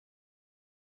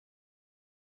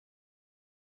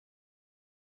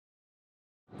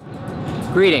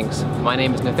Greetings, my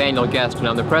name is Nathaniel Guest and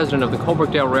I'm the president of the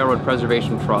Colebrookdale Railroad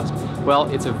Preservation Trust. Well,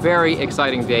 it's a very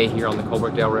exciting day here on the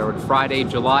Colebrookdale Railroad, Friday,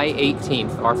 July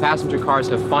 18th. Our passenger cars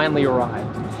have finally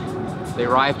arrived. They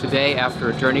arrived today after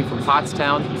a journey from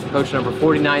Pottstown. Coach number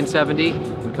 4970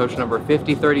 and coach number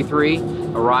 5033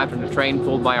 arrived on a train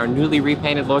pulled by our newly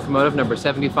repainted locomotive number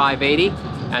 7580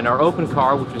 and our open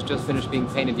car, which was just finished being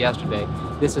painted yesterday.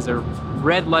 This is a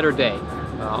red letter day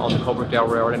on the Colebrookdale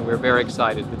Railroad, and we're very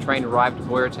excited. The train arrived at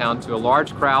Boyertown to a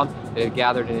large crowd that had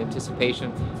gathered in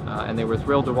anticipation, and they were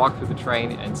thrilled to walk through the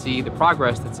train and see the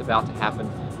progress that's about to happen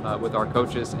with our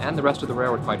coaches and the rest of the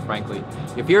railroad, quite frankly.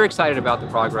 If you're excited about the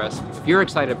progress, if you're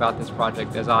excited about this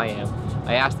project as I am,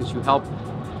 I ask that you help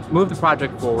move the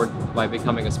project forward by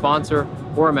becoming a sponsor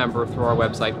or a member through our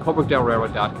website,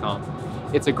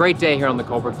 colebrookdalerailroad.com. It's a great day here on the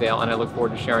Colebrookdale, and I look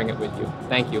forward to sharing it with you.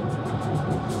 Thank you.